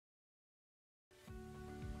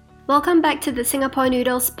Welcome back to the Singapore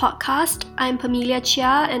Noodles podcast. I'm Pamelia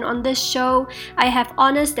Chia, and on this show, I have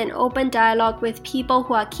honest and open dialogue with people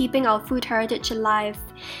who are keeping our food heritage alive.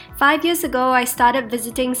 5 years ago, I started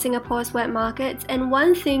visiting Singapore's wet markets, and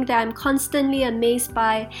one thing that I'm constantly amazed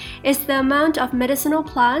by is the amount of medicinal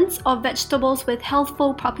plants or vegetables with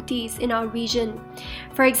healthful properties in our region.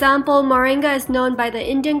 For example, moringa is known by the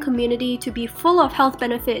Indian community to be full of health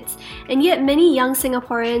benefits, and yet many young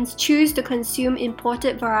Singaporeans choose to consume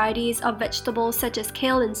imported varieties of vegetables such as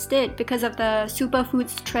kale instead because of the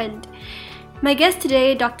superfoods trend. My guest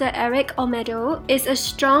today, Dr. Eric Olmedo, is a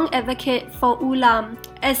strong advocate for ulam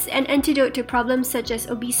as an antidote to problems such as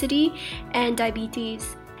obesity and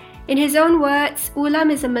diabetes. In his own words,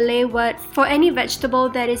 ulam is a Malay word for any vegetable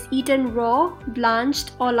that is eaten raw,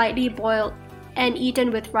 blanched, or lightly boiled, and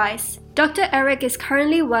eaten with rice. Dr. Eric is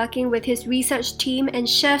currently working with his research team and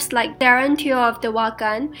chefs like Darren Teo of the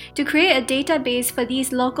Wakan to create a database for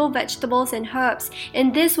these local vegetables and herbs,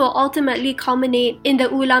 and this will ultimately culminate in the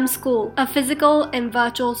Ulam School, a physical and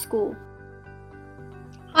virtual school.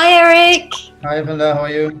 Hi Eric! Hi Vanda, how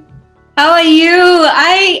are you? How are you?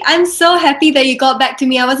 I'm so happy that you got back to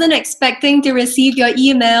me. I wasn't expecting to receive your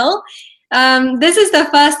email. This is the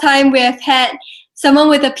first time we have had someone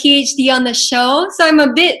with a PhD on the show, so I'm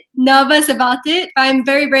a bit nervous about it, but I'm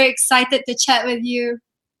very, very excited to chat with you.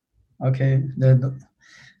 Okay,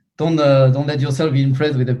 don't let yourself be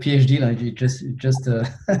impressed with a PhD, like it's just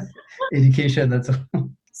education, that's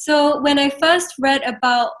all. So when I first read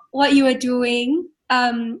about what you were doing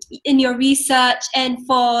in your research and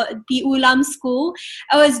for the Ulam School,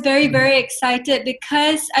 I was very, very excited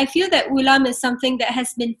because I feel that ulam is something that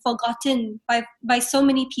has been forgotten by so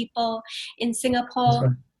many people in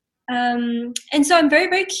Singapore. Right. And so I'm very,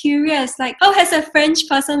 very curious, like how has a French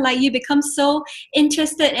person like you become so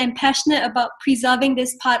interested and passionate about preserving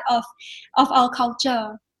this part of our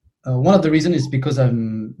culture? One of the reasons is because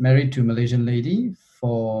I'm married to a Malaysian lady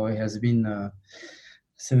it has been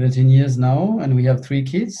 17 years now, and we have 3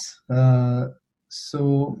 kids.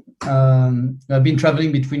 So I've been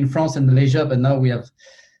traveling between France and Malaysia, but now we have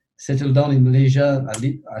settled down in Malaysia,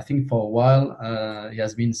 I think for a while. It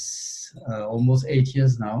has been almost 8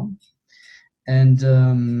 years now. And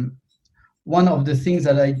one of the things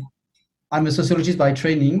that I'm a sociologist by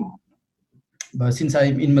training, but since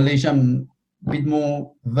I'm in Malaysia, I'm a bit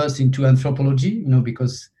more versed into anthropology,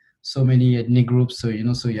 because so many ethnic groups, so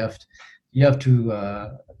you have to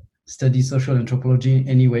study social anthropology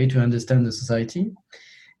anyway to understand the society.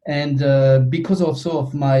 And because also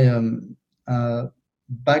of my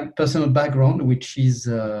personal background, which is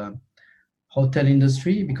hotel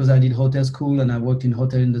industry, because I did hotel school and I worked in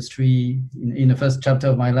hotel industry in the first chapter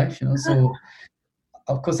of my life, so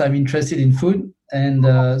of course I'm interested in food. And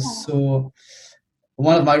so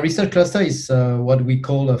one of my research cluster is what we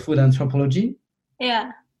call food anthropology.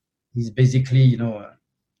 Yeah. It's basically,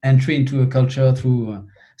 entry into a culture through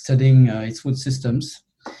studying its food systems.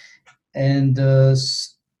 And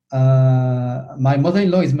my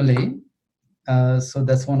mother-in-law is Malay, so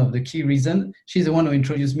that's one of the key reasons. She's the one who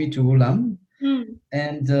introduced me to ulam.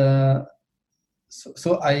 And it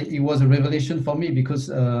was a revelation for me because,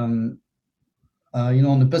 on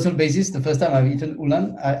a personal basis, the first time I've eaten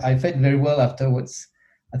ulam, I felt very well afterwards.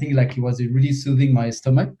 I think like it was really soothing my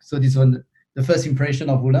stomach. So this was the first impression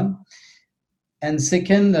of ulam. And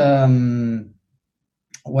second,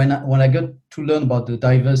 when I got to learn about the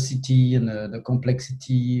diversity and the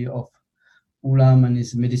complexity of ulam and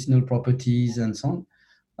its medicinal properties and so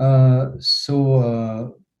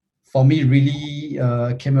on, for me really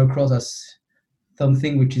came across as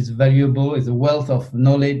something which is valuable, is a wealth of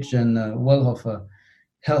knowledge and a wealth of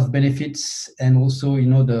health benefits, and also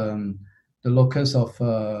the locus of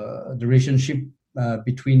the relationship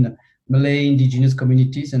between Malay indigenous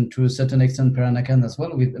communities and to a certain extent Peranakan as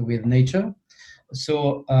well with nature.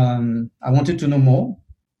 So I wanted to know more.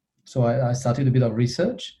 So I started a bit of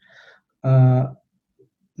research. Not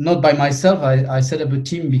by myself. I set up a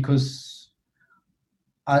team because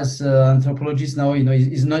as anthropologists now,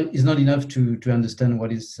 it's not enough to understand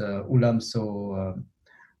what is ulam. So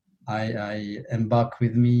I embark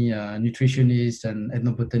with me nutritionists and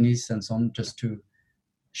ethnobotanists and so on, just to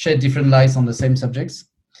shed different lights on the same subjects.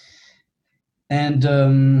 And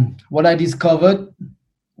what I discovered,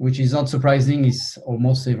 which is not surprising, is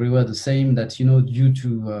almost everywhere the same, that due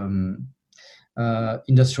to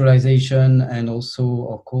industrialization and also,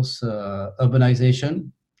 of course,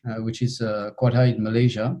 urbanization, which is quite high in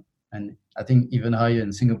Malaysia, and I think even higher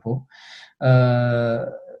in Singapore.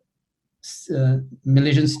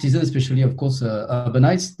 Malaysian citizens, especially, of course,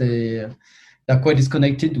 urbanites, they are quite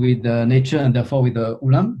disconnected with nature and therefore with the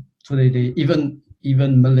ulam. So they even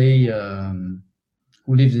even Malay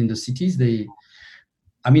who lives in the cities, they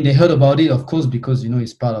heard about it, of course, because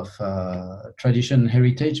it's part of tradition and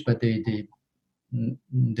heritage, but they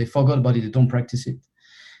forgot about it. They don't practice it,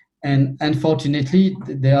 and unfortunately,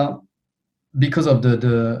 they are, because of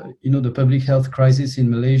the public health crisis in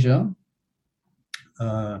Malaysia.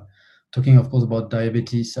 Talking, of course, about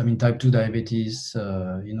diabetes. Type 2 diabetes,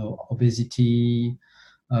 obesity,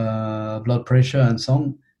 blood pressure, and so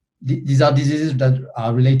on. These are diseases that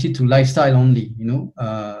are related to lifestyle only.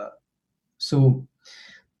 So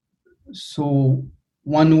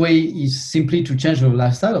one way is simply to change your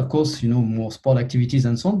lifestyle. Of course, more sport activities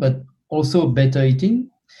and so on, but also better eating.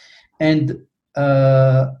 And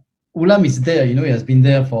Ulam is there. It has been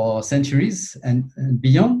there for centuries and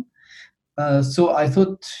beyond. So I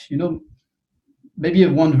thought, maybe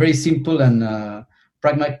one very simple and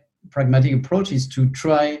pragmatic approach is to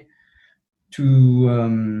try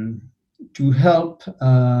to help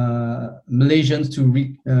Malaysians to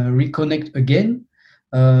reconnect again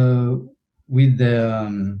with their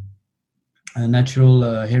natural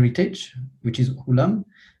heritage, which is Ulam,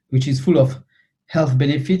 which is full of health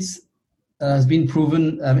benefits. Has been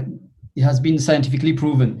proven. It has been scientifically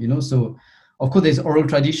proven. So of course there's oral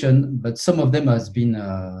tradition, but some of them has been.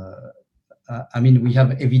 We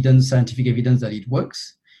have scientific evidence that it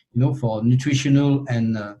works. For nutritional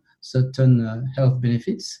and certain health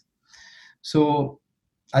benefits. So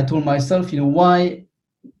I told myself, why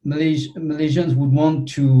Malaysians would want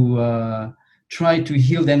to try to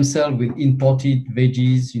heal themselves with imported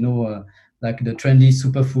veggies, like the trendy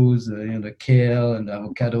superfoods, the kale and the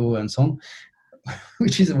avocado and so on,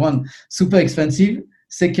 which is one, super expensive.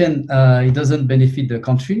 Second, it doesn't benefit the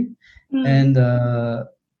country, and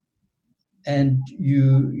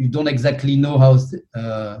you don't exactly know how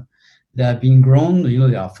they are being grown.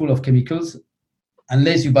 They are full of chemicals,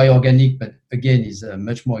 unless you buy organic, but again, is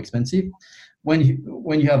much more expensive. When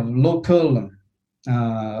you have local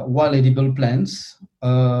wild edible plants,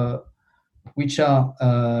 which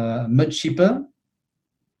are much cheaper,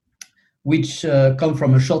 which come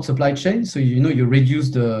from a short supply chain, so you reduce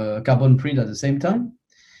the carbon print at the same time,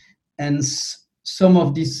 and some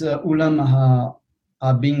of these ulam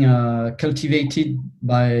are being cultivated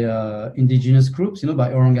by indigenous groups,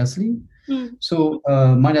 by Orang Aslis. So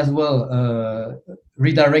might as well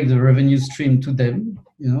redirect the revenue stream to them,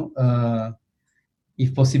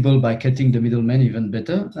 if possible by cutting the middleman, even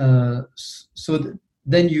better.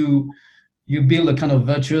 Then you build a kind of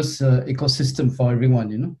virtuous ecosystem for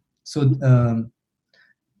everyone, So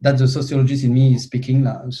that's the sociologist in me speaking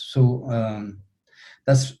now. So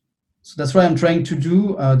that's what I'm trying to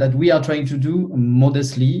do. That we are trying to do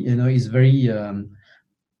modestly, is very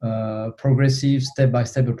progressive,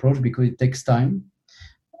 step-by-step approach, because it takes time.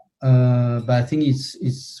 But I think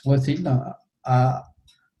it's worth it. I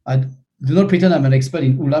do not pretend I'm an expert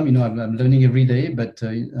in ulam. I'm learning every day. But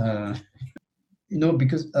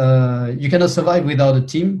because you cannot survive without a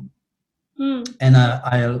team. And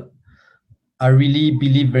I really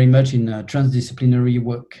believe very much in transdisciplinary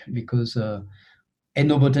work, because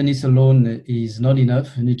ethnobotanist alone is not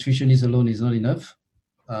enough. Nutritionist alone is not enough.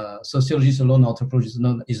 Sociologist alone, anthropologist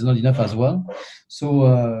is not enough as well.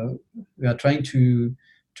 So we are trying to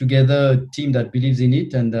gather a team that believes in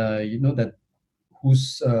it, and that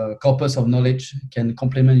whose corpus of knowledge can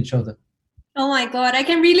complement each other. Oh my God, I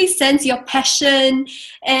can really sense your passion,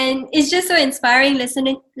 and it's just so inspiring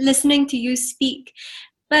listening to you speak.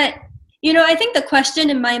 But I think the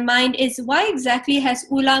question in my mind is, why exactly has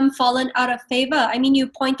ulam fallen out of favor? You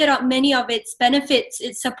pointed out many of its benefits.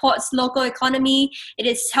 It supports local economy, it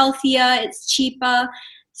is healthier, it's cheaper.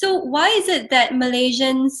 So why is it that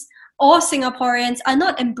Malaysians or Singaporeans are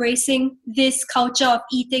not embracing this culture of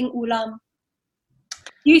eating ulam?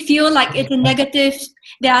 Do you feel like it's a negative,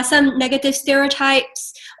 there are some negative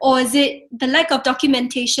stereotypes, or is it the lack of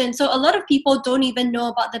documentation? So a lot of people don't even know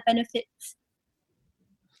about the benefits.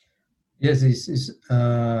 Yes,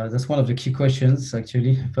 that's one of the key questions,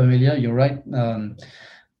 actually, Familia. You're right.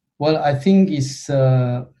 Well, I think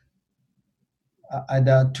there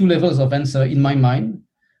are two levels of answer in my mind.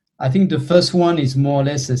 I think the first one is more or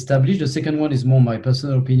less established. The second one is more my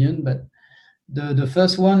personal opinion. But the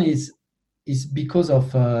first one is because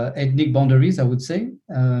of ethnic boundaries, I would say.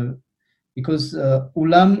 Because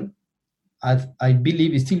ulam, I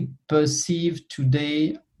believe, is still perceived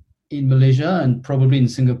today in Malaysia and probably in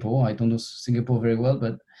Singapore. I don't know Singapore very well,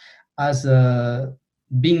 but as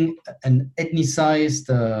being an ethnicized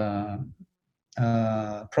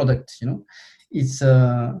product. It's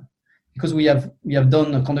because we have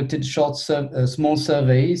conducted small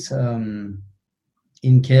surveys in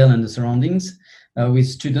kale and the surroundings, with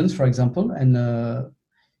students, for example, and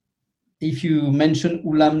if you mention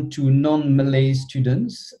ulam to non-Malay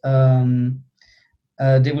students,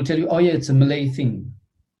 they will tell you, "Oh yeah, it's a Malay thing,"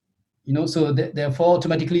 So therefore,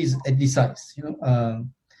 automatically, is ethnicized.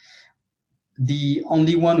 The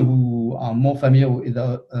only one who are more familiar with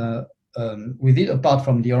it, apart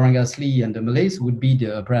from the Orang Aslis and the Malays, would be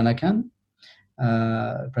the Peranakan.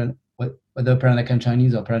 Whether Peranakan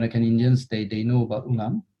Chinese or Peranakan Indians, they know about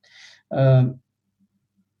ulam.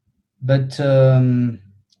 But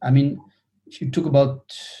I mean, if you talk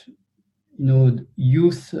about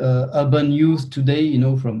youth, urban youth today,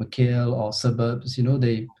 from kale or suburbs,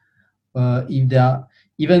 they if they are,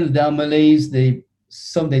 even if they are Malays, they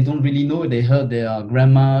don't really know. They heard their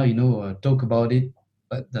grandma, talk about it,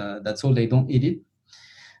 but that's all. They don't eat it.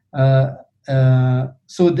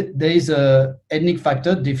 So there is a ethnic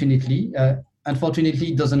factor, definitely.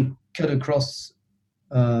 Unfortunately, it doesn't cut across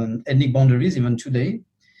ethnic boundaries even today.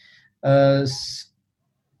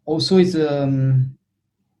 Also, I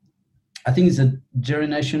think it's a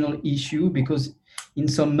generational issue, because in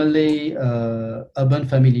some Malay urban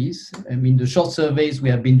families, I mean, the short surveys we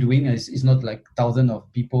have been doing is not like thousands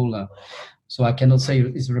of people, so I cannot say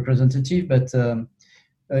it's representative, but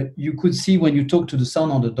you could see when you talk to the son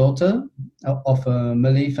or the daughter of a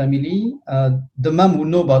Malay family, the mom would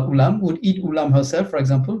know about ulam, would eat ulam herself, for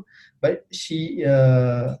example, but she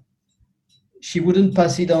wouldn't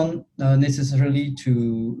pass it on necessarily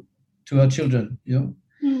to her children,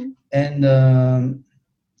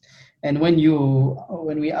 And when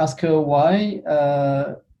we ask her why,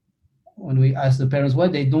 when we ask the parents why,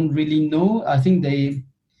 they don't really know. I think they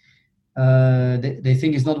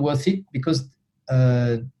think it's not worth it, because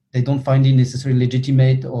they don't find it necessarily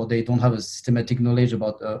legitimate, or they don't have a systematic knowledge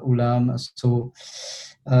about ulam. So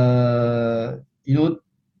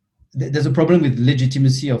there's a problem with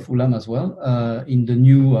legitimacy of ulam as well in the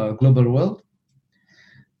new global world.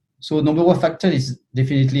 So number one factor is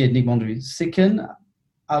definitely ethnic boundaries. Second,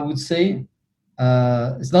 I would say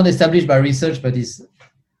it's not established by research, but it's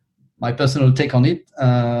my personal take on it.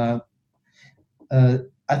 I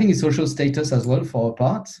think it's social status as well, for a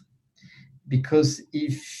part, because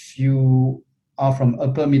if you are from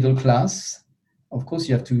upper middle class, of course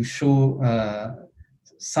you have to show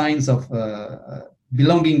signs of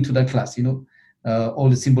belonging to that class. All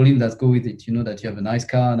the symbolism that go with it. That you have a nice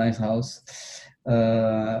car, a nice house,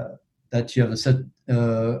 that you have a certain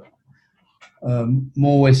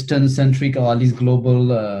more Western-centric, or at least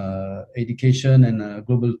global education and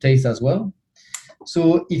global taste as well.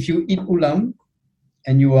 So if you eat ulam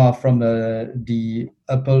and you are from the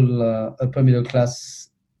upper middle class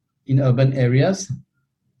in urban areas,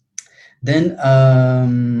 then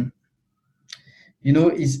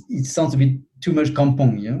it sounds a bit too much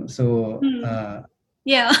kampong, So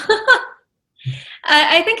yeah.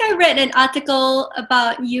 I think I read an article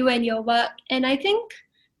about you and your work, and I think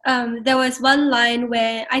there was one line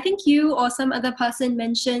where I think you or some other person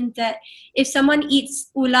mentioned that if someone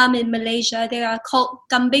eats ulam in Malaysia, they are called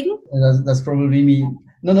kambing. That's probably me.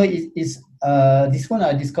 No, it's this one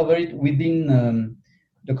I discovered it within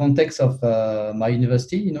the context of my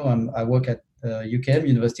university. I work at UKM,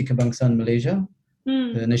 University Kebangsaan Malaysia,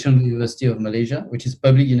 the National University of Malaysia, which is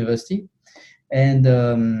public university, and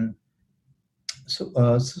so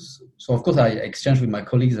of course I exchanged with my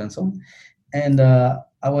colleagues and so on, and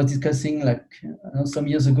I was discussing some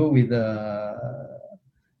years ago with a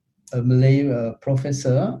Malay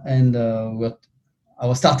professor, and I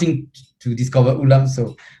was starting to discover ulam,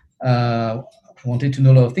 so I wanted to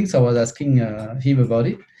know a lot of things. So I was asking him about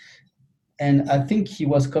it, and I think he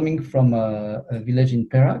was coming from a village in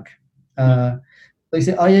Perak. So he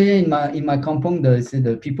said, "Oh yeah, in my kampong,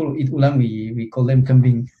 the people who eat ulam, we call them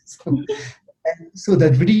kambing." So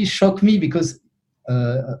that really shocked me, because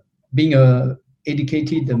being a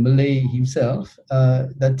educated Malay himself,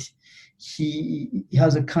 that he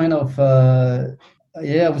has a kind of I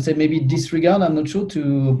would say maybe disregard, I'm not sure,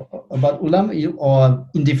 about ulam, or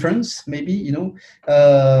indifference, maybe,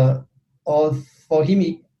 or for him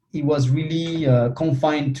he was really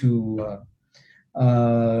confined to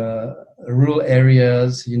rural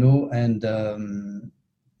areas, and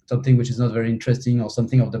something which is not very interesting, or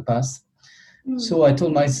something of the past. So I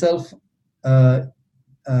told myself,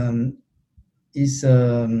 is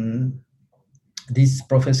this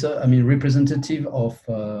professor, representative of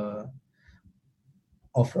a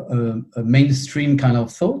mainstream kind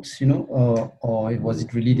of thought, or was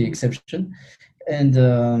it really the exception? And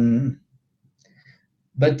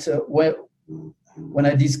but when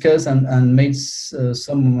I discussed and made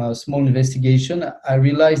some small investigation, I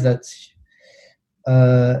realized that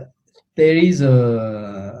there is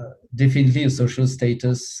definitely a social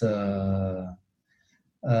status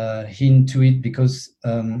hint to it, because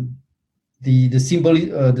the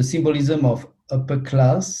symbolism of upper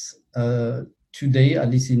class today, at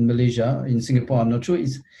least in Malaysia, in Singapore, I'm not sure,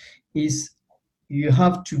 is you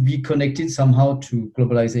have to be connected somehow to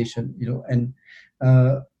globalization,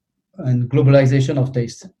 and globalization of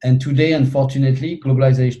taste. And today, unfortunately,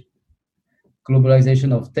 globalization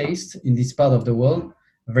of taste in this part of the world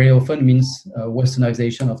very often means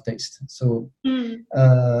westernization of taste. So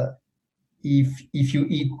if you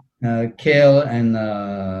eat kale and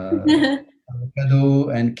avocado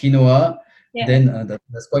and quinoa, then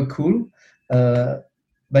that's quite cool.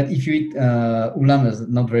 But if you eat ulam, it's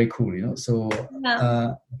not very cool, So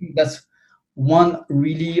I think that's one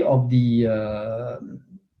really of the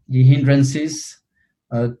hindrances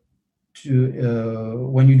to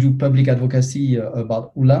when you do public advocacy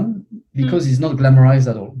about ulam, because it's not glamorized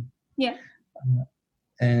at all.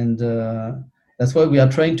 And that's why we are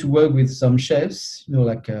trying to work with some chefs,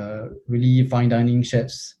 like really fine dining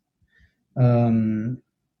chefs, to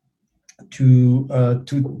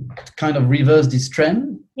kind of reverse this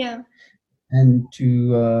trend, and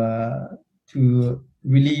to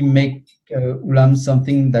really make ulam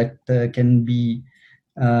something that can be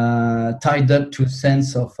tied up to a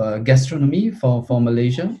sense of gastronomy for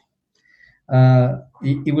Malaysia.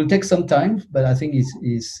 It will take some time, but I think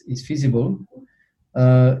it's feasible.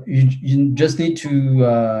 You just need to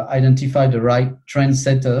identify the right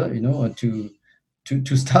trendsetter,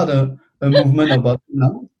 to start a movement about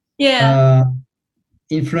ulam.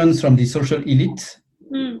 Influence from the social elite,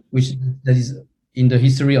 which that is in the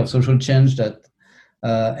history of social change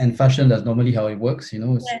and fashion. That's normally how it works.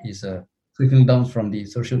 Is trickling down from the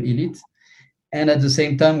social elite, and at the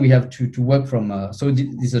same time we have to work from. So this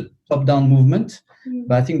is a top-down movement,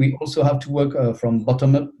 but I think we also have to work from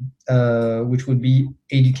bottom up, which would be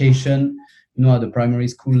education, at the primary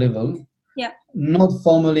school level. Not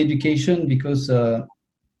formal education, because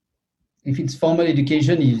if it's formal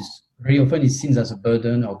education, is very often it's seen as a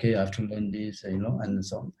burden. Okay, I have to learn this, and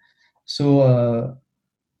so on. So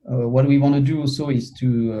what we want to do also is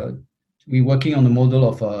to we're working on a model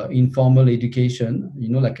of informal education,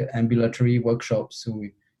 like ambulatory workshops. So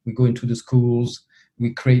we go into the schools,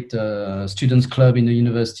 we create a students club in the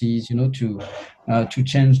universities, to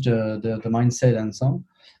change the mindset and so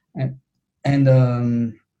on. And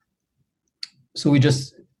so you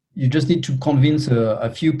just need to convince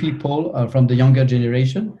a few people from the younger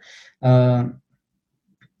generation at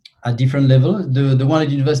different levels. The one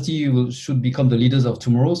at university should become the leaders of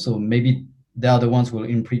tomorrow. So maybe they are the ones who will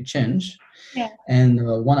imprint change. And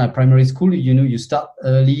one at primary school, you start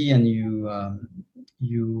early, and you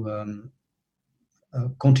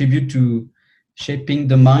contribute to shaping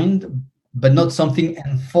the mind, but not something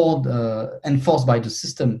enforced by the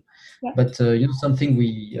system, but something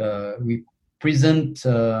we present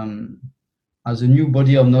as a new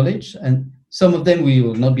body of knowledge. And some of them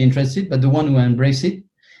will not be interested, but the one who embrace it,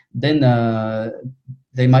 then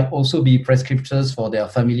they might also be prescriptors for their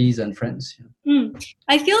families and friends.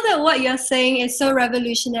 I feel that what you're saying is so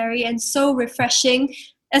revolutionary and so refreshing,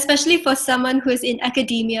 especially for someone who's in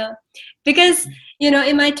academia. Because,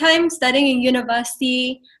 in my time studying in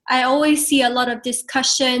university, I always see a lot of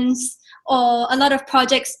discussions or a lot of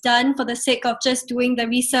projects done for the sake of just doing the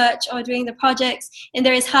research or doing the projects, and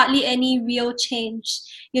there is hardly any real change.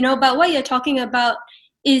 But what you're talking about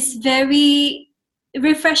is very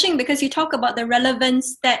refreshing, because you talk about the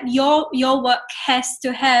relevance that your work has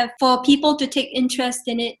to have for people to take interest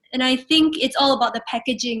in it. And I think it's all about the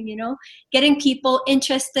packaging, getting people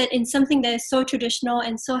interested in something that is so traditional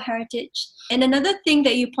and so heritage. And another thing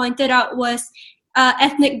that you pointed out was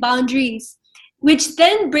ethnic boundaries, which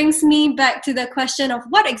then brings me back to the question of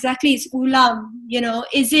what exactly is ulam.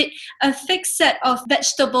 Is it a fixed set of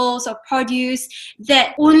vegetables or produce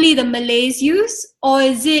that only the Malays use, or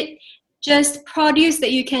is it just produce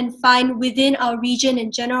that you can find within our region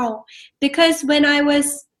in general? Because when I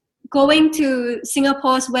was going to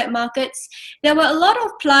Singapore's wet markets, there were a lot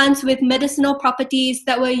of plants with medicinal properties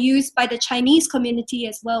that were used by the Chinese community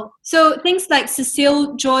as well. So things like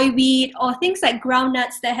Cecile joyweed, or things like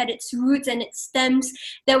groundnuts that had its roots and its stems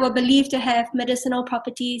that were believed to have medicinal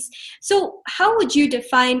properties. So how would you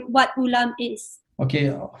define what ulam is?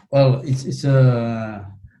 Okay, well, it's a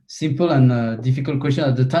simple and difficult question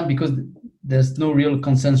at the time, because there's no real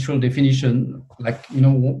consensual definition. Like,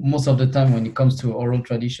 most of the time when it comes to oral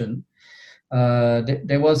tradition,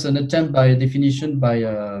 there was an attempt by a definition by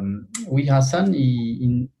Wee Hassan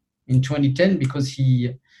in 2010, because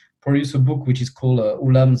he produced a book which is called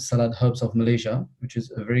Ulam Salad Herbs of Malaysia, which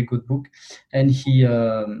is a very good book. And he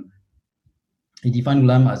he defined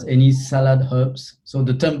ulam as any salad herbs. So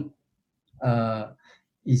the term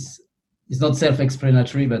is not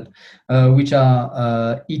self-explanatory, but which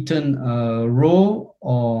are eaten raw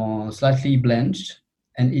or slightly blanched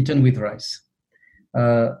and eaten with rice.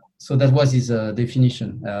 So that was his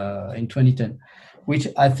definition in 2010, which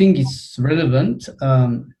I think is relevant.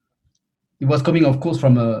 It was coming, of course,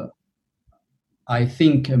 from I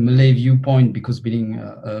think, a Malay viewpoint, because being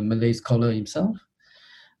a Malay scholar himself.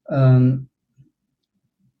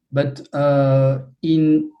 But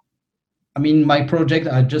my project,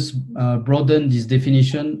 I just broadened this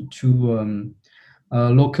definition to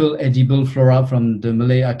local edible flora from the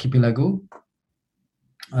Malay archipelago.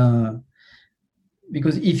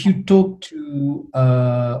 Because if you talk to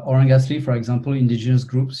Orang Aslis, for example, indigenous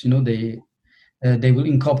groups, they will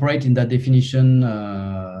incorporate in that definition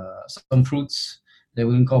some fruits. They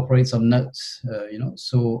will incorporate some nuts.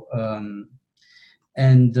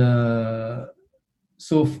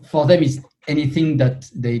 So for them, it's anything that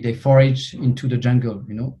they forage into the jungle.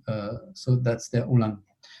 So that's their ulam.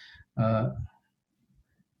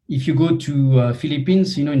 If you go to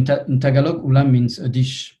Philippines, in Tagalog, ulam means a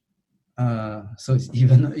dish. So it's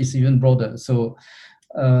even broader. So,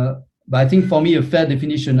 but I think for me, a fair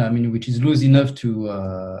definition, which is loose enough to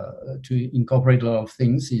incorporate a lot of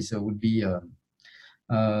things, would be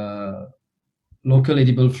local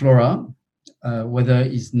edible flora, whether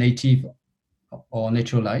it's native or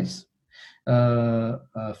naturalized,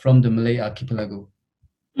 from the Malay archipelago.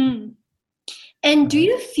 And do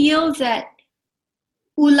you feel that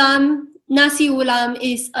nasi ulam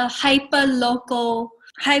is a hyper-local,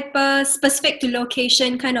 hyper-specific to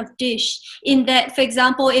location kind of dish, in that, for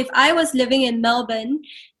example, if I was living in Melbourne,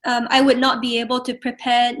 I would not be able to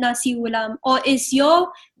prepare nasi ulam? Or is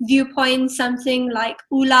your viewpoint something like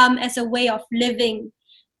ulam as a way of living,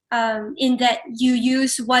 in that you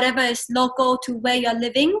use whatever is local to where you're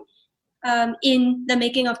living in the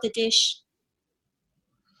making of the dish?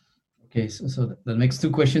 Okay, so that makes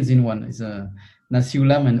two questions in one. Is nasi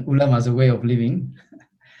ulam and ulam as a way of living.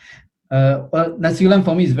 Well, nasi ulam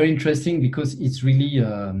for me is very interesting because it's really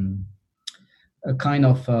a kind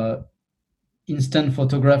of instant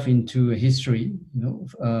photograph into history.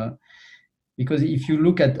 Because if you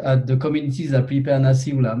look at the communities that prepare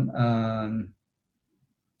nasi ulam,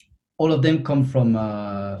 all of them come from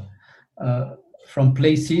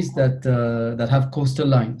places that have coastal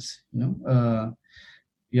lines.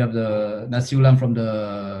 You have the nasi ulam from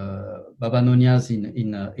the Baba Nonias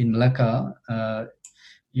in Malacca.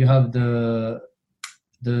 You have the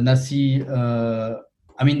nasi,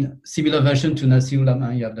 similar version to nasi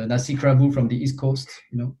ulam. You have the nasi kerabu from the East Coast.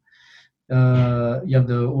 You have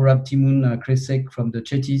the urap timun kresek from the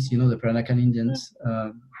Chettis. The Peranakan Indians.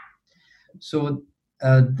 So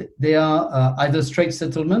they are either straight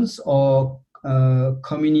settlements or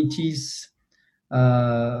communities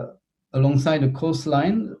alongside the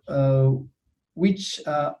coastline, which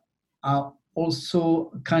are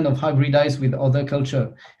also kind of hybridized with other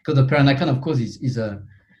culture, because the Peranakan, of course, is a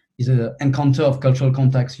encounter of cultural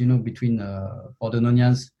contacts, between for the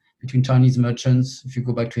Nonias, between Chinese merchants, if you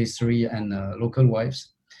go back to history, and local wives.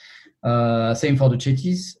 Same for the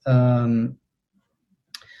Chettis.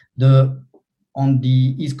 On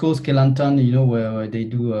the East Coast, Kelantan, where they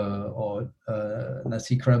do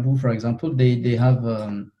nasi kerabu, for example, they have,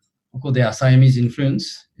 of course, they are Siamese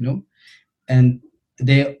influence, and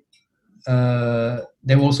they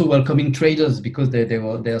were also welcoming traders because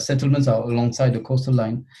their settlements are alongside the coastal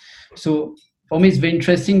line. So for me, it's very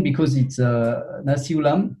interesting because it's nasi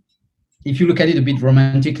ulam. If you look at it a bit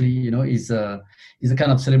romantically, is a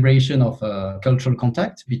kind of celebration of cultural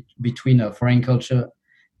contact between a foreign culture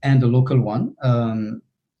and the local one.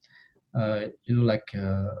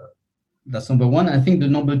 That's number one. I think the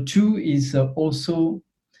number two is also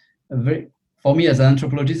for me as an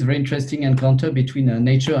anthropologist, a very interesting encounter between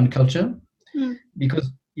nature and culture.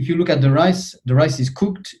 Because if you look at the rice is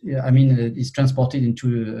cooked. It's transported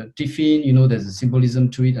into a tiffin. There's a symbolism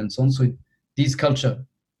to it and so on. So this culture,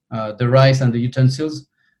 the rice and the utensils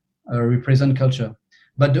represent culture.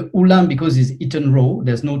 But the ulam, because it's eaten raw,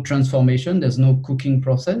 there's no transformation, there's no cooking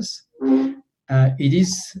process. It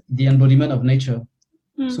is the embodiment of nature.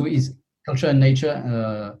 So it's culture and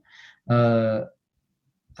nature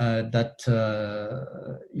that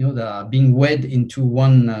are being wed into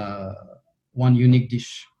one unique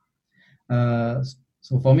dish.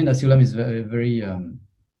 So for me, nasi ulam is very, very,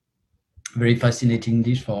 very fascinating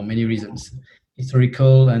dish for many reasons,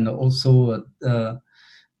 historical, and also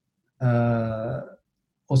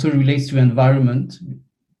relates to environment,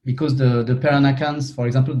 because the Peranakans, for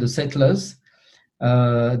example, the settlers,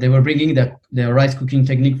 they were bringing their rice cooking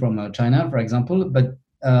technique from China, for example, but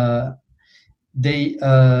they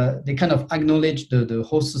kind of acknowledged the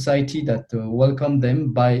host society that welcomed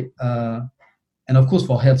them by, and of course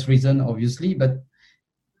for health reason, obviously, but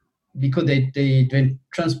because they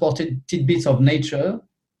transported tidbits of nature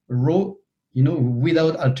raw,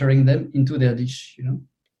 without altering them into their dish.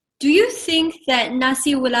 Do you think that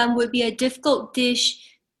nasi ulam would be a difficult dish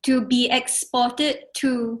to be exported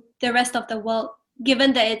to the rest of the world,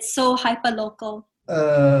 given that it's so hyper local?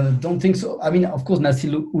 Don't think so. I mean, of course, nasi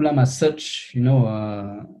ulam as such,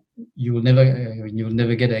 you will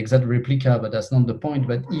never get an exact replica, but that's not the point.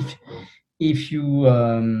 But if you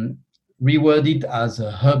reword it as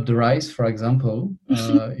a herbed rice, for example,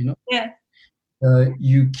 Yeah.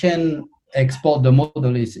 You can export the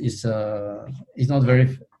model. Is not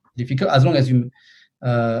very difficult, as long as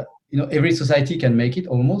every society can make it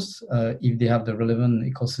almost, if they have the relevant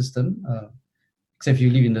ecosystem. Except you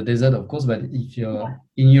live in the desert, of course. But if you're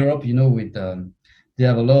in Europe, with they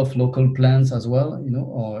have a lot of local plants as well,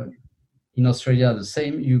 or in Australia the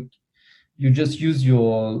same. You just use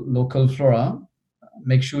your local flora.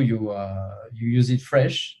 Make sure you use it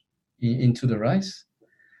fresh into the rice.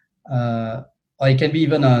 Or it can be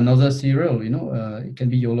even another cereal. It can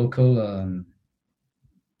be your local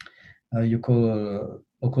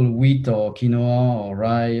local wheat or quinoa or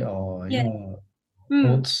rye or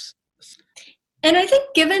oats. And I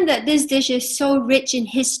think given that this dish is so rich in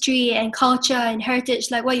history and culture and heritage,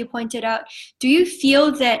 like what you pointed out, do you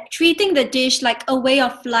feel that treating the dish like a way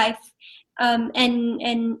of life,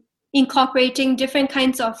 and incorporating different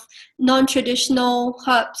kinds of non-traditional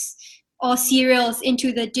herbs or cereals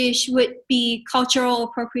into the dish would be cultural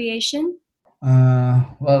appropriation?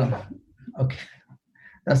 Well, okay,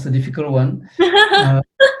 that's a difficult one.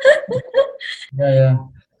 Yeah.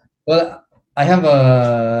 Well, I have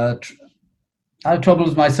I have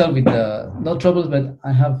troubles myself with not troubles, but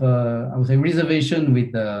I have I would say reservation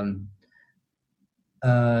with the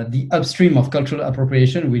upstream of cultural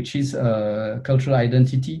appropriation, which is cultural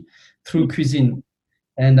identity through cuisine,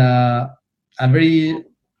 and I'm very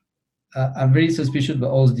suspicious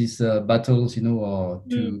about all these battles, or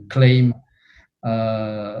to claim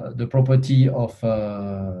the property of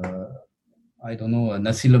I don't know,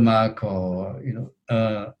 nasi lemak, or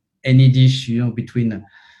any dish, between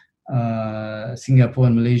Singapore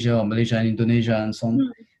and Malaysia, or Malaysia and Indonesia, and so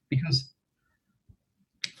on. Because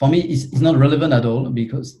for me, it's not relevant at all,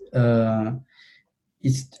 because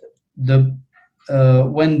it's the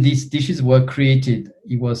when these dishes were created,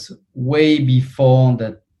 it was way before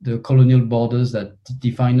that the colonial borders that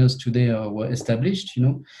define us today were established.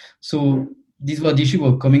 So these dishes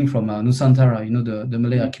were coming from Nusantara, the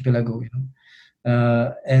Malay archipelago.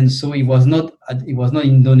 And so it was not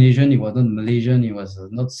Indonesian, it was not Malaysian, it was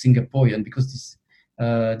not Singaporean, because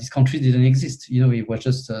this country didn't exist. It was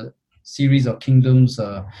just a series of kingdoms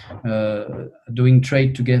doing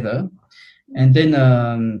trade together. And then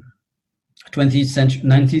 20th century,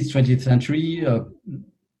 19th, 20th century,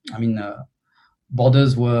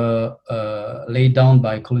 borders were laid down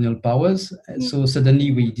by colonial powers. So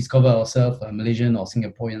suddenly we discover ourselves Malaysian or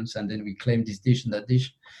Singaporeans, and then we claim this dish and that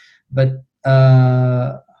dish. But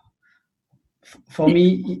for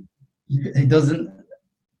me, it doesn't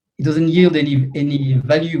yield any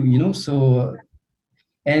value, So,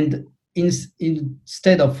 and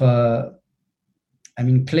instead of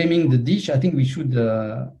claiming the dish, I think we should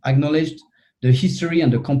acknowledge the history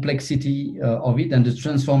and the complexity of it, and the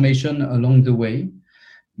transformation along the way.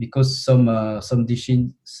 Because some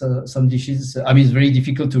dishes, it's very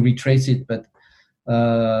difficult to retrace it, but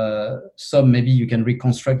some maybe you can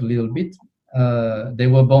reconstruct a little bit. They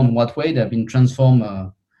were born what way? They have been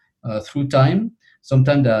transformed through time.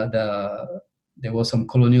 Sometimes there were some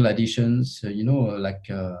colonial additions, like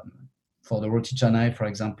for the roti canai, for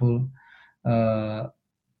example,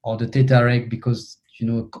 or the teh tarik, because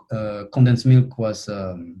condensed milk was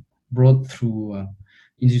brought through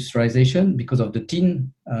industrialization because of the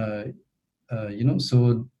tin.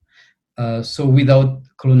 So without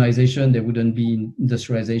colonization, there wouldn't be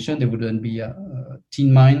industrialization, there wouldn't be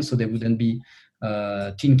tin mines, so there wouldn't be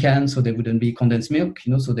tin cans, so there wouldn't be condensed milk,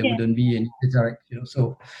 so there wouldn't be any direct,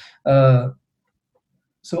 so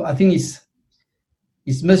I think it's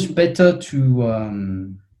much better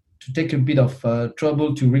to take a bit of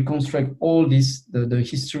trouble to reconstruct all this, the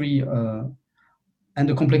history and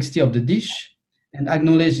the complexity of the dish, and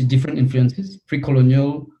acknowledge the different influences,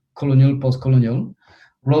 pre-colonial, colonial, post-colonial,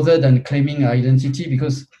 rather than claiming identity,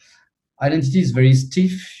 because identity is very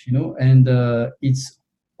stiff, and it's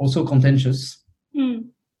also contentious.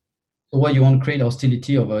 So why you want to create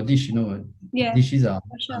hostility of a dish? Yeah, Dishes are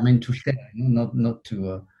for sure. meant to share, not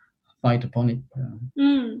to fight upon it.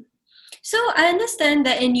 So I understand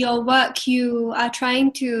that in your work, you are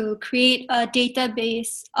trying to create a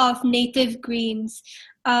database of native greens.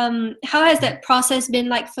 How has that process been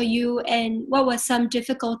like for you, and what were some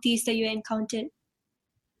difficulties that you encountered?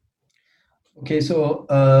 Okay, so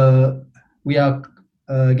we are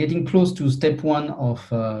getting close to step one of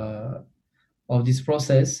this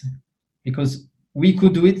process, because we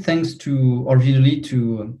could do it thanks to originally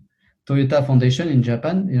to Toyota Foundation in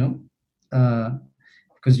Japan.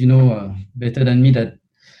 Because better than me that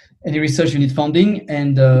any research you need funding,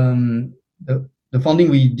 and the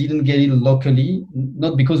funding we didn't get it locally,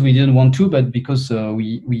 not because we didn't want to, but because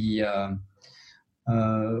we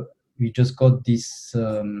just got this.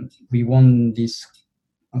 We won this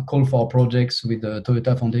call for projects with the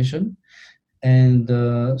Toyota Foundation, and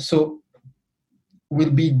so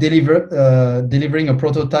we'll be delivering a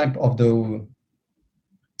prototype of the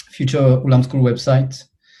future Ulam School website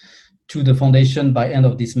to the foundation by end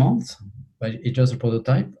of this month. But it's just a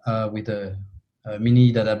prototype with a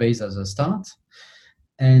mini database as a start.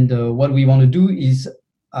 And what we want to do is,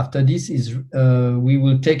 after this, is we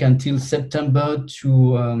will take until September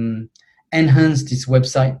to enhance this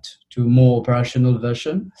website to a more operational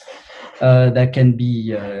version that can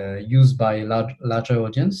be used by a larger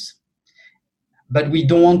audience. But we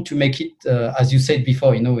don't want to make it, as you said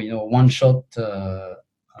before, one shot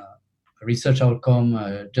research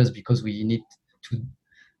outcome just because we need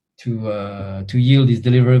to yield this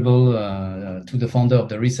deliverable to the founder of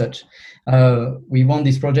the research. We want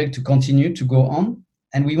this project to continue to go on,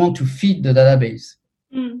 and we want to feed the database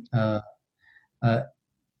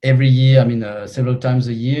every year. Several times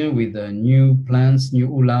a year with new plants, new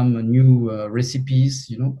ulam, new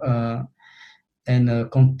recipes. And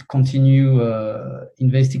continue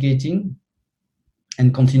investigating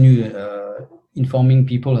and continue informing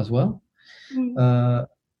people as well.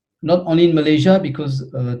 Not only in Malaysia, because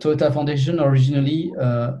Toyota Foundation originally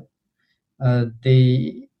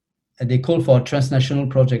they call for a transnational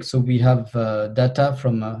project. So we have data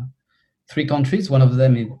from 3 countries. One of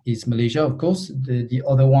them is Malaysia, of course. The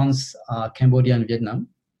other ones are Cambodia and Vietnam.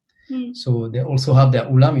 So they also have their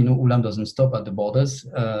ulam. Ulam doesn't stop at the borders.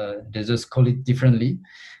 They just call it differently.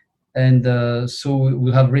 And so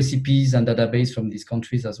we'll have recipes and database from these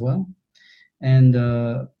countries as well. And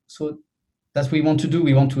so that's what we want to do.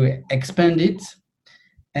 We want to expand it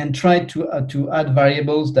and try to add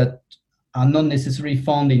variables that are not necessarily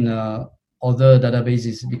found in other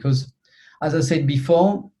databases. Because, as I said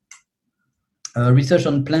before, research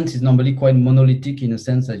on plants is normally quite monolithic, in a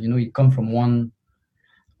sense that it comes from one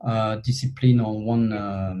discipline or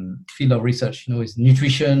one field of research. It's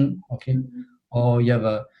nutrition, okay, or you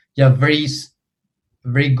have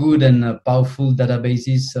very good and powerful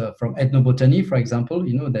databases from ethnobotany, for example.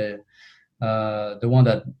 The one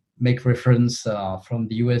that make reference from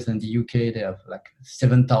the US and the UK. They have like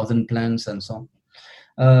 7,000 plants and so on.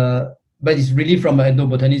 But it's really from an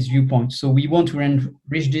ethnobotanist viewpoint. So we want to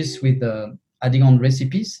enrich this with adding on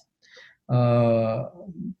recipes.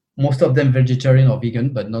 Most of them vegetarian or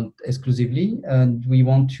vegan, but not exclusively. And we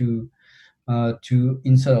want to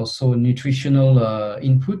insert also nutritional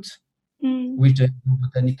input, which the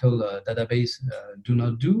botanical database do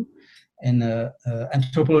not do, and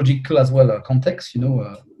anthropological as well context.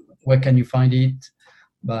 Where can you find it?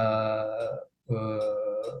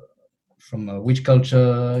 From which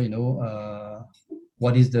culture?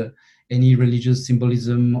 What is any religious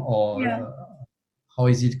symbolism, or how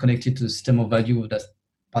is it connected to the system of value of that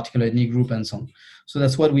particular ethnic group, and so on. So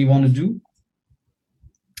that's what we want to do.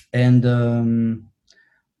 And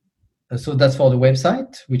so that's for the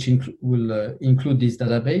website, which will include this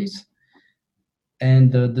database.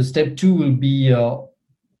 And the step 2 will be,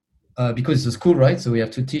 because it's a school, right? So we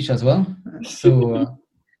have to teach as well. So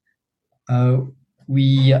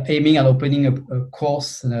we are aiming at opening a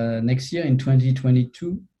course next year in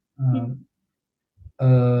 2022.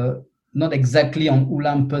 Not exactly on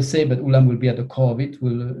ulam per se, but ulam will be at the core of it.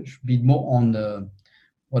 Will be more on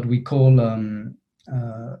what we call in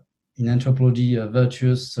anthropology a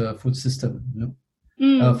virtuous food system.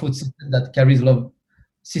 Food system that carries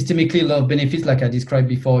systemically a lot of benefits, like I described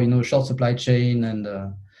before. Short supply chain and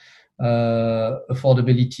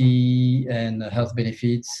affordability and health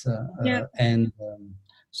benefits and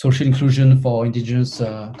social inclusion for indigenous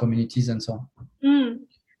communities and so on.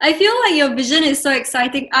 I feel like your vision is so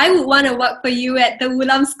exciting. I would want to work for you at the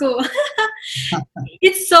Ulam School.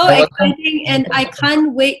 It's so exciting, and I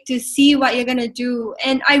can't wait to see what you're going to do.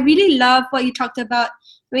 And I really love what you talked about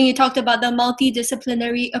when you talked about the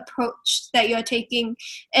multidisciplinary approach that you're taking,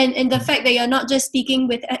 and the fact that you're not just speaking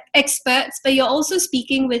with experts, but you're also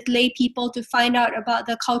speaking with lay people to find out about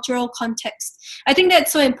the cultural context. I think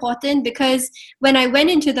that's so important, because when I went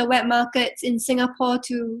into the wet markets in Singapore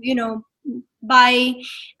to, buy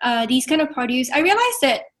these kind of produce, I realized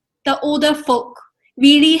that the older folk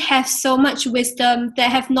really have so much wisdom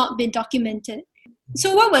that have not been documented.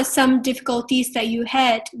 So what were some difficulties that you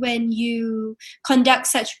had when you conduct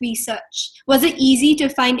such research? Was it easy to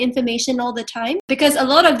find information all the time? Because a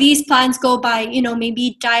lot of these plants go by,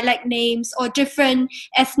 maybe dialect names or different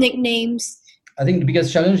ethnic names. I think the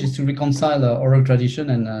biggest challenge is to reconcile oral tradition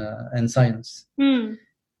and science.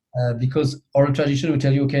 Because oral tradition will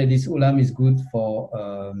tell you, okay, this ulam is good for,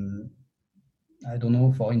 I don't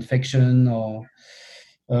know, for infection or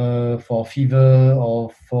for fever, or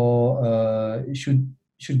for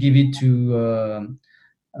should give it to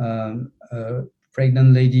a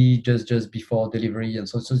pregnant lady just before delivery, and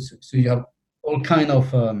so you have all kind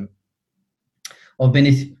of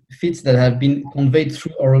benefits that have been conveyed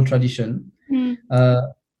through oral tradition,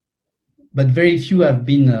 but very few have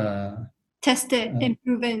been tested and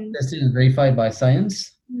proven, tested and verified by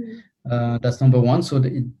science. That's number one. So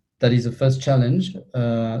that is the first challenge.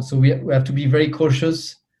 So we have to be very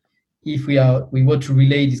cautious if we were to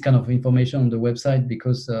relay this kind of information on the website,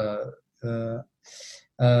 because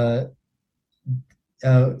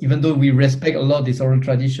even though we respect a lot this oral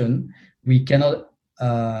tradition, we cannot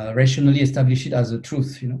rationally establish it as a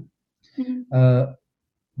truth,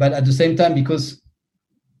 but at the same time, because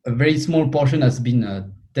a very small portion has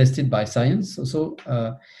been tested by science, so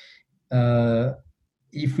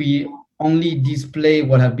if we only display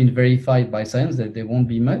what have been verified by science, that there won't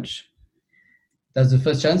be much. That's the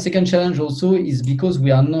first challenge. Second challenge also is because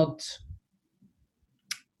we are not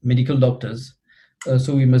medical doctors,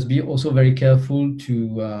 so we must be also very careful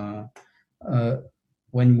to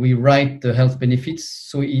when we write the health benefits,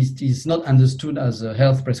 so it is not understood as a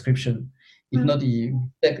health prescription. If not, you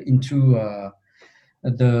step into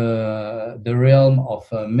the realm of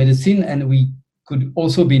medicine, and we could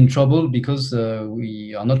also be in trouble because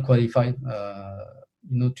we are not qualified,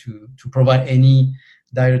 to provide any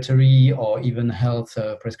dietary or even health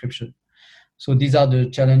prescription. So these are the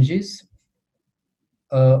challenges.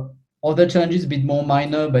 Other challenges, a bit more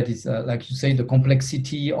minor, but it's like you say, the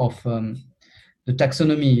complexity of the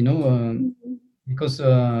taxonomy, because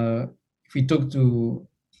if we talk to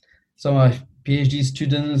some of my PhD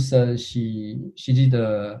students, she did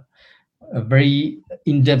a very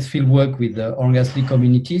in-depth field work with the Orang Aslis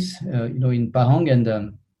communities, in Pahang,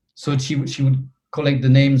 and so she would collect the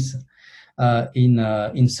names in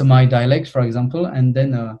Semai dialect, for example, and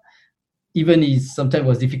then even it sometimes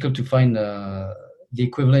was difficult to find the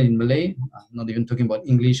equivalent in Malay. I'm not even talking about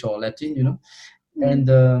English or Latin, and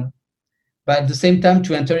but at the same time,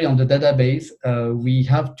 to enter it on the database, we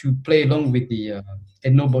have to play along with the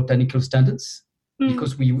ethnobotanical standards,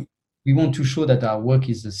 because we want to show that our work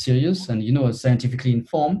is serious and scientifically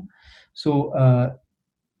informed. So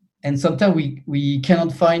and sometimes we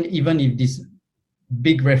cannot find, even if this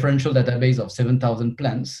big referential database of 7,000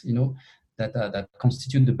 plants, that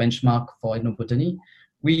constitute the benchmark for ethnobotany,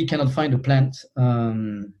 we cannot find a plant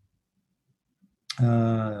in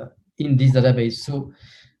this database. So,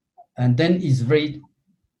 and then is very,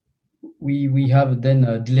 we have then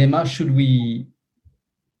a dilemma: should we,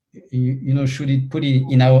 should it put it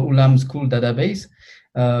in our Ulam School database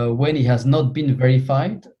when it has not been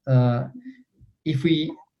verified? If we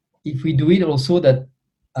do it also, that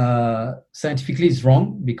scientifically is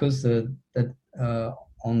wrong, because that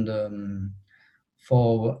on the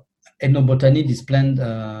for ethnobotany, this plant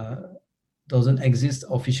doesn't exist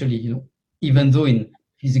officially, even though in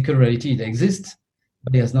physical reality it exists,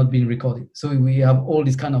 but it has not been recorded. So we have all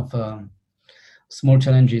these kind of small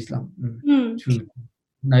challenges to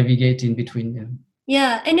navigate in between.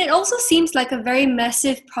 Yeah, and it also seems like a very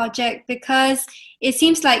massive project, because it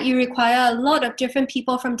seems like you require a lot of different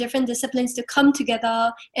people from different disciplines to come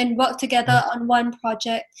together and work together on one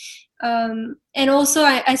project. And also,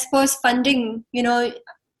 I suppose funding,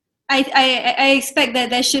 I expect that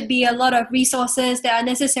there should be a lot of resources that are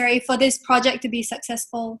necessary for this project to be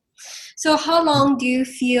successful. So how long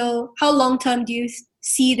term do you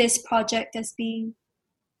see this project as being?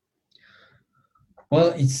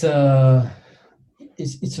 Well, it's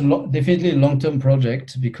definitely a long-term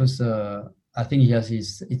project, because I think it has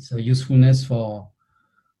its usefulness for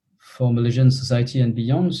Malaysian society and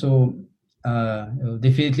beyond. So it'll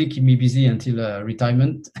definitely keep me busy until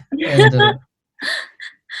retirement. And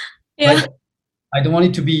Yeah. but I don't want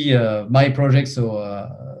it to be my project, so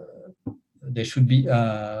there should be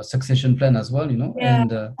a succession plan as well,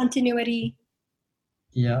 Yeah, continuity.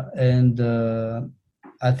 Yeah, and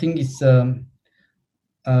I think it's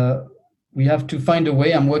we have to find a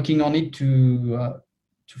way. I'm working on it to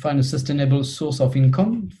find a sustainable source of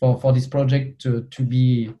income for this project to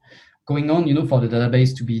be going on, for the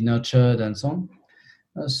database to be nurtured and so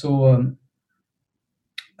on.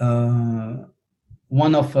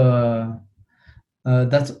 One of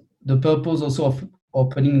that's the purpose also of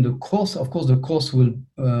opening the course. Of course, the course will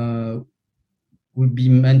be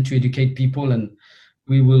meant to educate people, and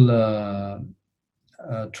we will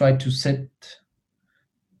try to set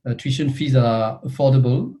tuition fees that are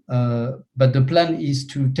affordable. But the plan is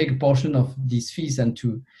to take a portion of these fees and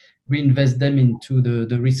to reinvest them into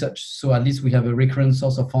the research. So at least we have a recurrent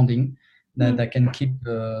source of funding that can keep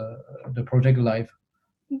the project alive.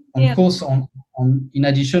 Of course, in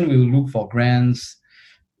addition, we will look for grants,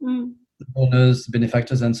 donors,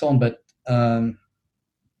 benefactors, and so on. But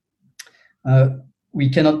we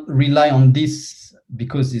cannot rely on this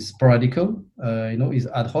because it's sporadical, it's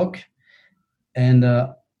ad hoc. And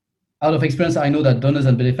out of experience, I know that donors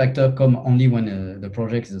and benefactors come only when the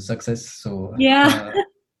project is a success. So they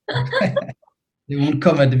won't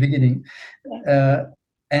come at the beginning.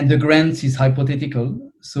 And the grants is hypothetical.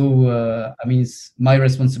 So, it's my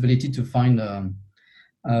responsibility to find a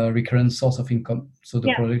recurrent source of income so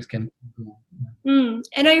the projects can go.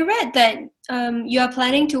 And I read that you are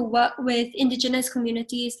planning to work with indigenous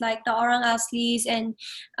communities like the Orang Aslis and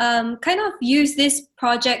kind of use this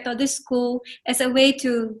project or this school as a way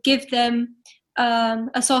to give them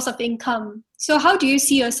a source of income. So how do you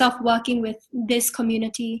see yourself working with this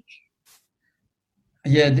community?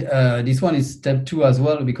 Yeah, this one is step 2 as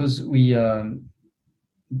well, because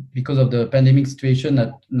because of the pandemic situation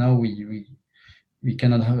that now we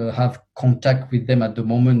cannot have contact with them at the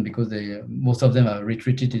moment because most of them are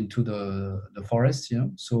retreated into the forest,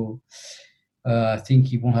 So I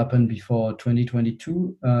think it won't happen before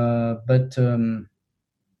 2022. But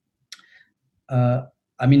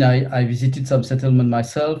I visited some settlement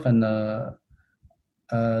myself, and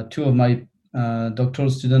 2 of my doctoral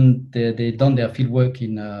students, they done their field work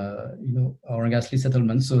in Orang Aslis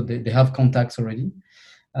settlement, so they have contacts already,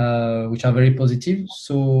 which are very positive.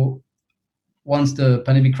 So once the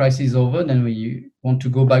pandemic crisis is over, then we want to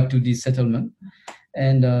go back to this settlement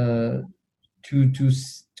and to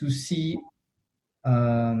see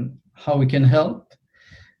how we can help.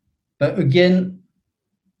 But again,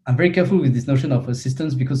 I'm very careful with this notion of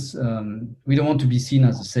assistance because we don't want to be seen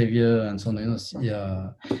as a savior and so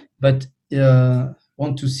on. But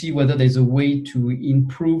want to see whether there's a way to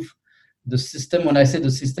improve the system. When I say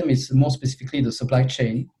the system, it's more specifically the supply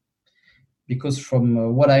chain. Because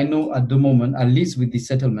from what I know at the moment, at least with these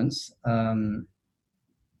settlements,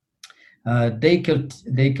 they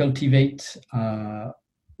cultivate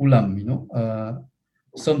ulam.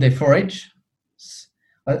 Some they forage.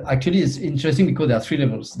 Actually, it's interesting because there are 3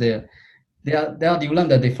 levels. There are the ulam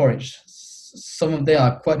that they forage. Some of them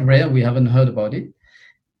are quite rare. We haven't heard about it.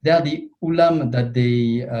 There are the ulam that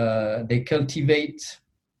they cultivate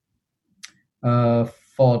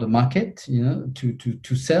for the market,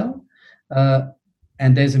 to sell.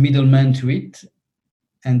 And there's a middleman to it.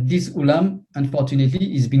 And this ulam,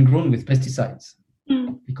 unfortunately, is being grown with pesticides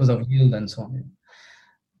because of yield and so on.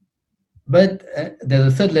 But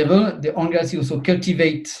there's a 3rd level. The Orang Aslis also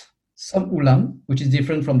cultivate some ulam, which is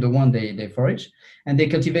different from the one they forage, and they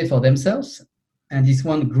cultivate for themselves. And this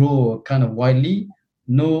one grow kind of widely,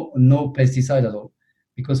 no pesticide at all,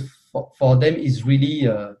 because for them is really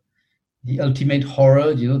the ultimate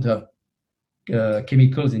horror, to have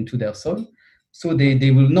chemicals into their soil. So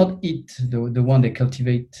they will not eat the one they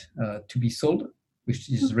cultivate to be sold, which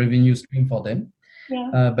is revenue stream for them.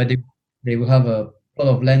 But they will have a plot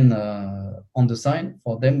of land on the side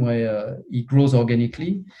for them where it grows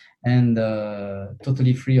organically and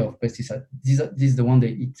totally free of pesticide. This is the one they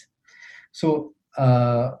eat. So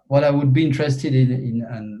what I would be interested in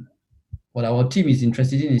and what our team is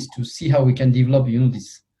interested in is to see how we can develop,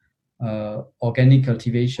 this organic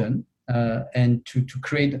cultivation and to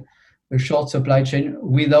create a short supply chain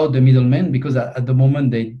without the middlemen, because at the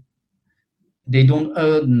moment they don't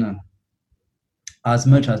earn as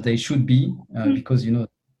much as they should be because the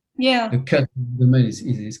cut of the middleman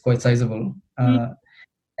is quite sizable,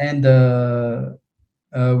 and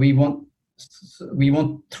we want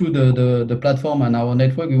through the platform and our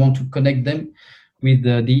network, we want to connect them with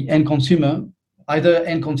the end consumer, either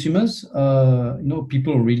end consumers,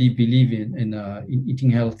 people who really believe in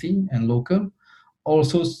eating healthy and local,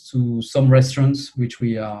 also to some restaurants which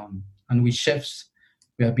we are, and with chefs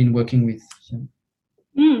we have been working with.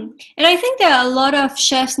 And I think there are a lot of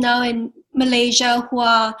chefs now in Malaysia who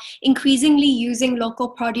are increasingly using local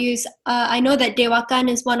produce. I know that Dewakan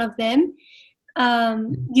is one of them.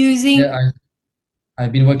 Using Yeah,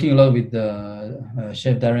 I've been working a lot with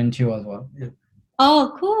Chef Darren Teo as well. Yeah.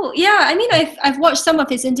 Oh, cool. Yeah, I mean, I've watched some of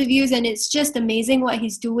his interviews and it's just amazing what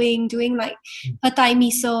he's doing like patai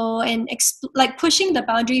miso and like pushing the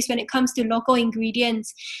boundaries when it comes to local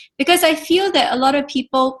ingredients. Because I feel that a lot of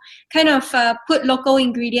people kind of put local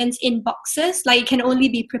ingredients in boxes, like it can only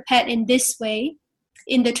be prepared in this way,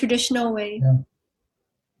 in the traditional way. Yeah.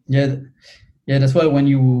 Yeah, yeah. That's why when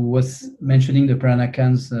you was mentioning the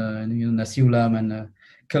Peranakans, nasi ulam and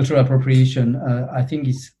cultural appropriation, I think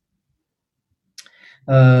it's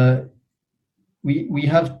we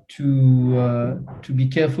have to be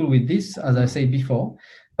careful with this, as I said before.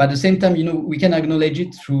 But at the same time, we can acknowledge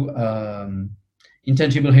it through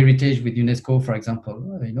intangible heritage with UNESCO, for example.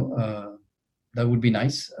 That would be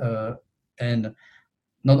nice, and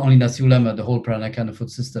not only nasi ulam, but the whole Peranakan food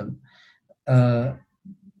system.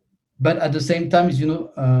 But at the same time,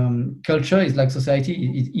 culture is like society;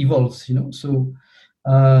 it evolves. So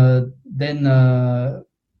then,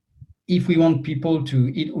 if we want people to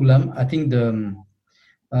eat ulam, I think the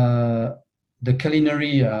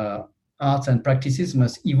culinary arts and practices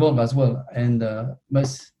must evolve as well, and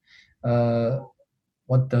must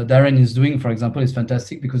what Darren is doing, for example, is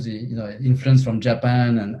fantastic because influence from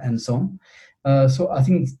Japan and so on. So I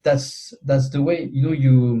think that's the way.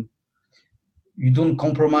 You don't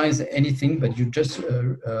compromise anything, but you just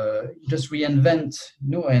reinvent,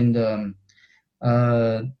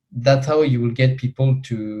 and that's how you will get people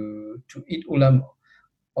to eat ulam.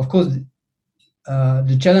 Of course,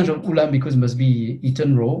 the challenge of ulam, because it must be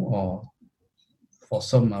eaten raw or for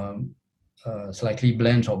some slightly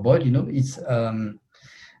blanched or boiled.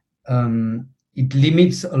 It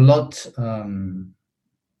limits a lot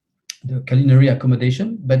the culinary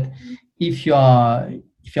accommodation. But if you are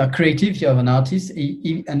creative, if you have an artist,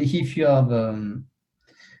 and if you have,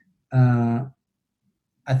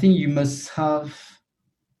 I think you must have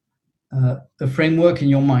a framework in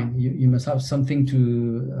your mind. You must have something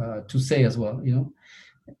to say as well.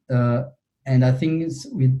 And I think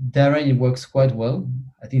with Darren, it works quite well.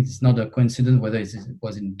 I think it's not a coincidence whether it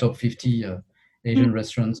was in top 50 Asian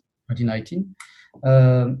restaurants 2019,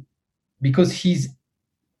 because he's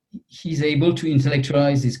able to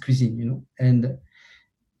intellectualize his cuisine, and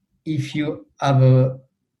if you have a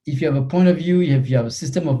point of view, if you have a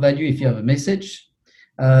system of value, if you have a message,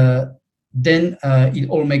 then it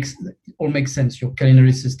all makes sense. Your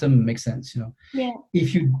culinary system makes sense. Yeah.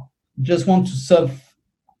 If you just want to serve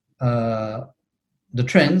the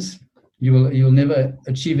trends, you will never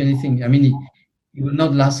achieve anything. I mean, it will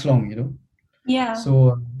not last long. Yeah.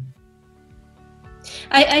 So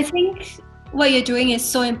I think what you're doing is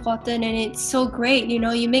so important and it's so great.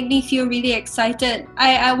 You make me feel really excited.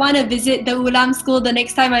 I want to visit the Ulam School the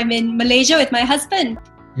next time I'm in Malaysia with my husband.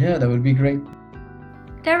 Yeah, that would be great.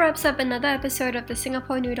 That wraps up another episode of the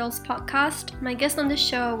Singapore Noodles podcast. My guest on the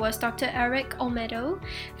show was Dr. Eric Olmedo.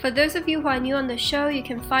 For those of you who are new on the show, you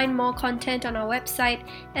can find more content on our website,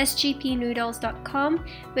 sgpnoodles.com,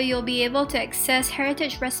 where you'll be able to access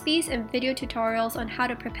heritage recipes and video tutorials on how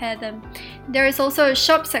to prepare them. There is also a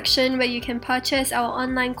shop section where you can purchase our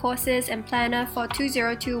online courses and planner for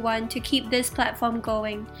 2021 to keep this platform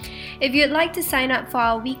going. If you'd like to sign up for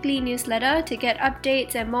our weekly newsletter to get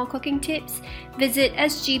updates and more cooking tips, visit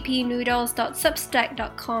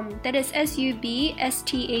sgpnoodles.substack.com. That is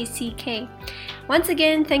SUBSTACK. Once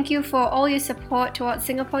again, thank you for all your support towards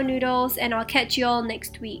Singapore Noodles, and I'll catch you all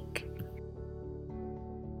next week.